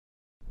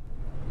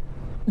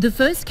The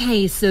first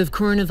case of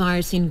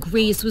coronavirus in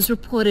Greece was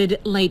reported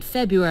late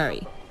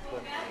February.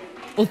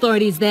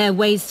 Authorities there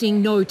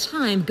wasting no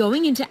time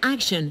going into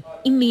action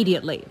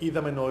immediately.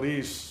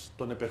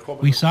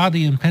 We saw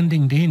the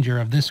impending danger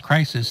of this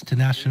crisis to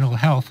national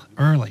health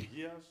early.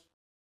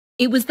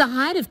 It was the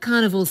height of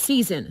carnival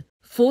season,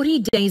 40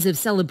 days of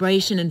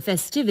celebration and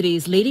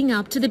festivities leading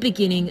up to the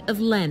beginning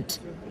of Lent.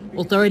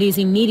 Authorities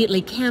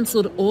immediately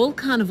cancelled all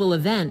carnival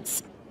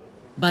events.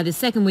 By the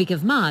second week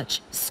of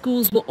March,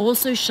 schools were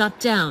also shut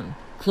down.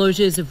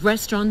 Closures of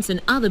restaurants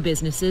and other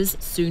businesses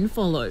soon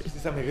followed.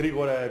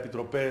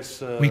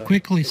 We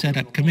quickly set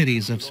up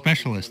committees of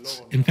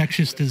specialists,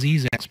 infectious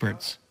disease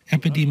experts,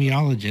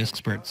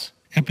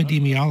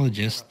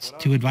 epidemiologists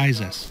to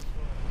advise us.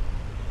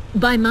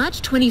 By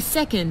March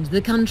 22nd,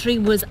 the country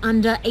was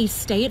under a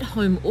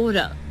stay-at-home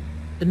order.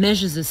 The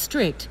measures are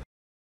strict.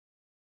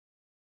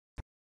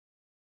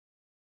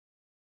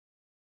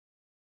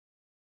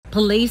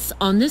 Police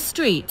on the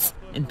streets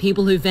and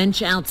people who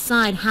venture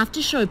outside have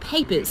to show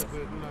papers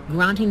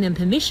granting them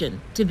permission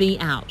to be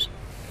out.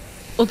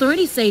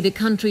 Authorities say the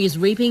country is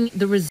reaping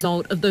the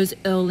result of those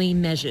early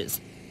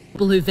measures.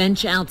 People who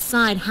venture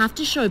outside have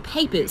to show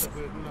papers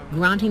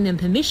granting them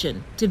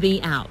permission to be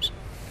out.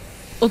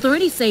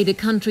 Authorities say the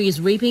country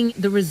is reaping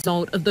the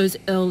result of those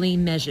early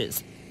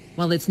measures.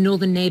 While its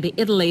northern neighbour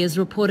Italy has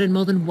reported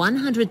more than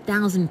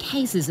 100,000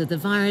 cases of the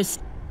virus,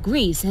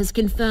 Greece has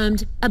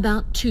confirmed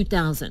about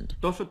 2,000.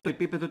 Both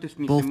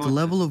the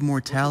level of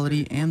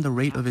mortality and the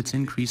rate of its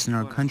increase in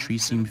our country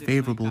seem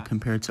favorable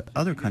compared to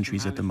other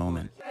countries at the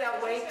moment. They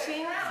are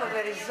waiting for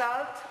the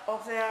result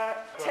of their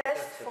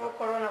test for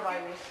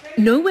coronavirus.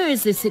 Nowhere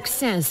is this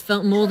success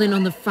felt more than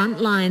on the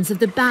front lines of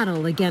the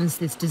battle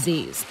against this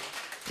disease.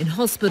 In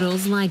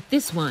hospitals like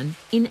this one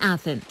in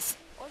Athens.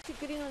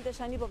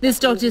 This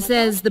doctor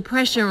says the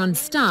pressure on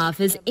staff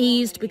has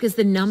eased because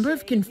the number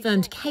of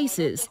confirmed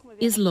cases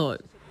is low.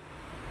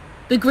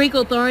 The Greek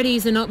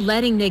authorities are not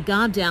letting their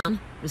guard down.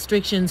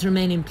 Restrictions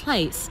remain in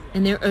place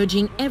and they're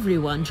urging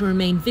everyone to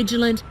remain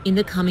vigilant in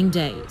the coming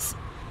days.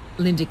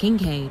 Linda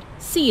Kincaid,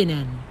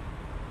 CNN.